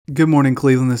Good morning,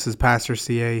 Cleveland. This is Pastor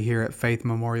CA here at Faith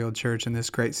Memorial Church in this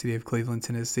great city of Cleveland,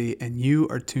 Tennessee, and you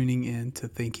are tuning in to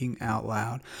Thinking Out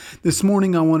Loud. This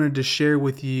morning, I wanted to share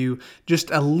with you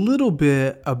just a little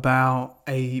bit about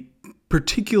a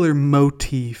particular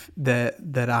motif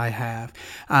that I have.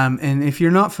 And if you're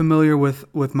not familiar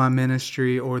with my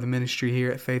ministry or the ministry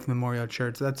here at Faith Memorial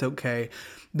Church, that's okay.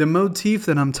 The motif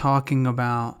that I'm talking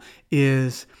about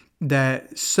is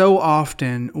that so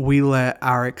often we let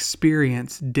our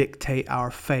experience dictate our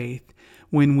faith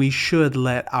when we should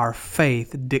let our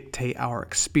faith dictate our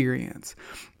experience.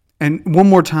 And one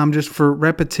more time, just for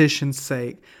repetition's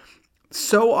sake,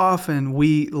 so often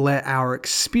we let our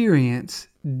experience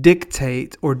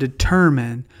dictate or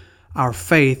determine our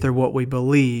faith or what we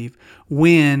believe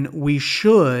when we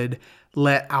should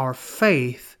let our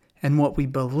faith and what we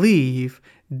believe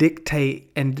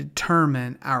dictate and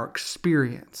determine our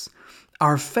experience.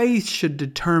 Our faith should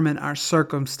determine our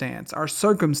circumstance. Our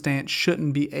circumstance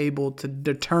shouldn't be able to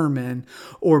determine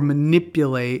or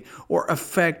manipulate or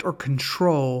affect or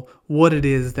control what it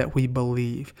is that we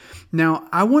believe. Now,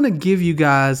 I want to give you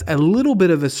guys a little bit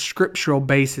of a scriptural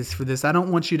basis for this. I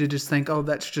don't want you to just think, oh,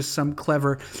 that's just some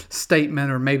clever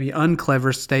statement or maybe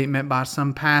unclever statement by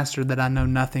some pastor that I know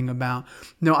nothing about.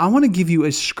 No, I want to give you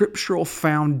a scriptural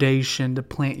foundation to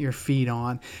plant your feet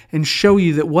on and show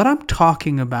you that what I'm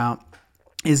talking about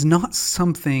is not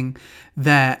something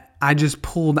that I just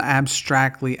pulled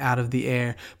abstractly out of the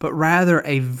air, but rather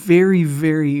a very,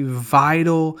 very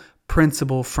vital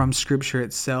principle from Scripture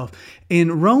itself.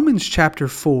 In Romans chapter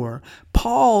 4,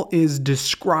 Paul is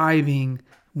describing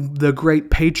the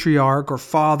great patriarch or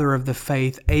father of the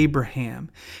faith, Abraham.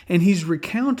 And he's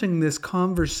recounting this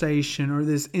conversation or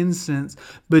this instance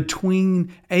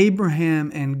between Abraham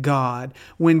and God,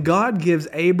 when God gives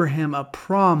Abraham a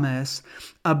promise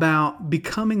about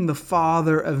becoming the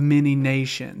father of many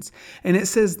nations. And it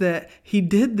says that he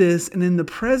did this, and in the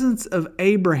presence of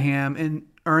Abraham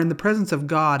or in the presence of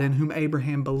God in whom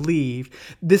Abraham believed,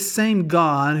 this same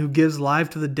God who gives life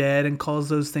to the dead and calls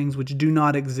those things which do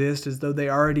not exist as though they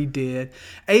already did,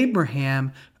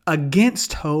 Abraham,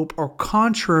 against hope or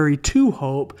contrary to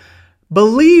hope,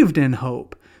 believed in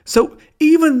hope. So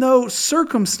even though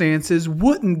circumstances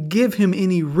wouldn't give him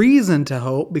any reason to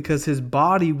hope because his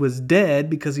body was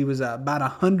dead, because he was about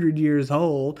 100 years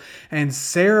old, and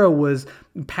Sarah was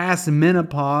past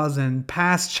menopause and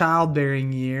past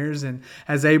childbearing years, and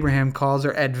as Abraham calls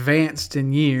her, advanced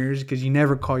in years, because you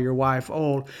never call your wife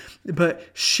old. But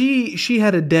she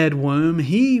had a dead womb.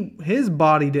 His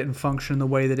body didn't function the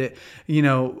way that it,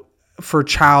 for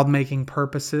child making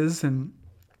purposes.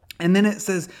 And then it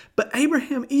says, but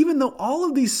Abraham, even though all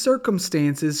of these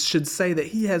circumstances should say that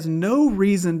he has no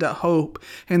reason to hope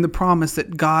in the promise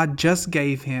that God just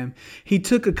gave him, he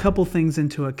took a couple things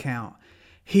into account.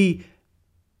 He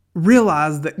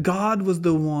realized that God was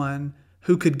the one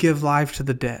who could give life to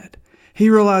the dead.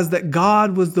 He realized that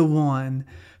God was the one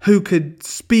who could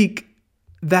speak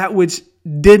that which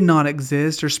did not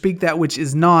exist or speak that which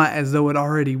is not as though it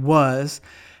already was.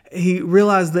 He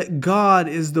realized that God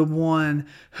is the one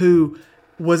who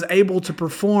was able to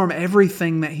perform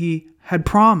everything that he had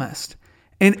promised.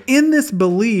 And in this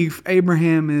belief,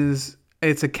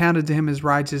 it's accounted to him as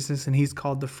righteousness, and he's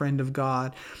called the friend of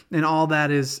God. And all that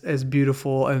is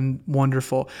beautiful and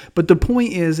wonderful. But the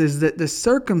point is that the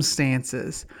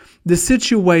circumstances, the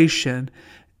situation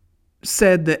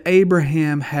said that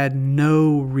Abraham had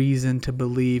no reason to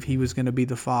believe he was going to be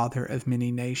the father of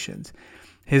many nations.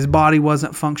 His body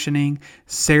wasn't functioning.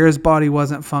 Sarah's body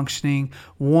wasn't functioning.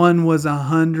 One was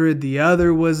 100. The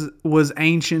other was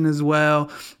ancient as well.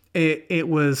 It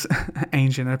was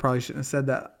ancient. I probably shouldn't have said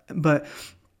that. But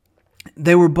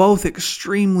they were both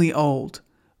extremely old,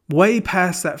 way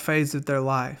past that phase of their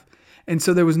life. And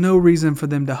so there was no reason for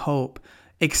them to hope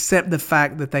except the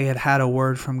fact that they had had a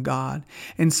word from God.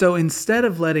 And so instead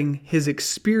of letting his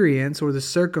experience or the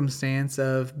circumstance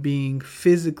of being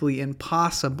physically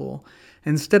impossible,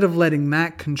 instead of letting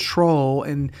that control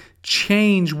and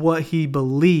change what he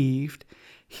believed,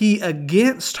 he,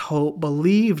 against hope,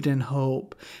 believed in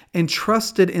hope and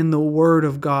trusted in the word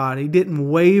of God. He didn't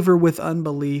waver with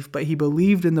unbelief, but he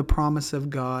believed in the promise of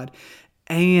God,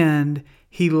 and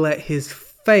he let his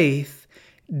faith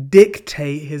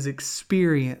dictate his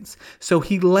experience. So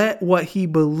he let what he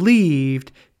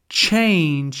believed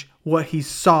change what he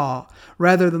saw,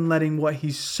 rather than letting what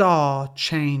he saw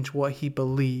change what he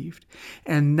believed.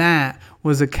 And that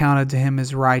was accounted to him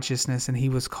as righteousness, and he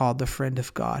was called the friend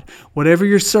of God. Whatever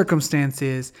your circumstance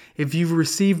is, if you've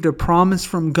received a promise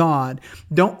from God,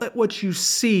 don't let what you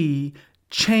see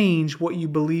change what you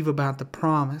believe about the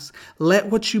promise. Let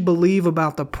what you believe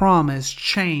about the promise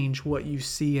change what you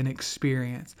see and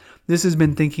experience. This has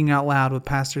been Thinking Out Loud with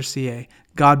Pastor CA.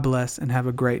 God bless and have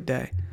a great day.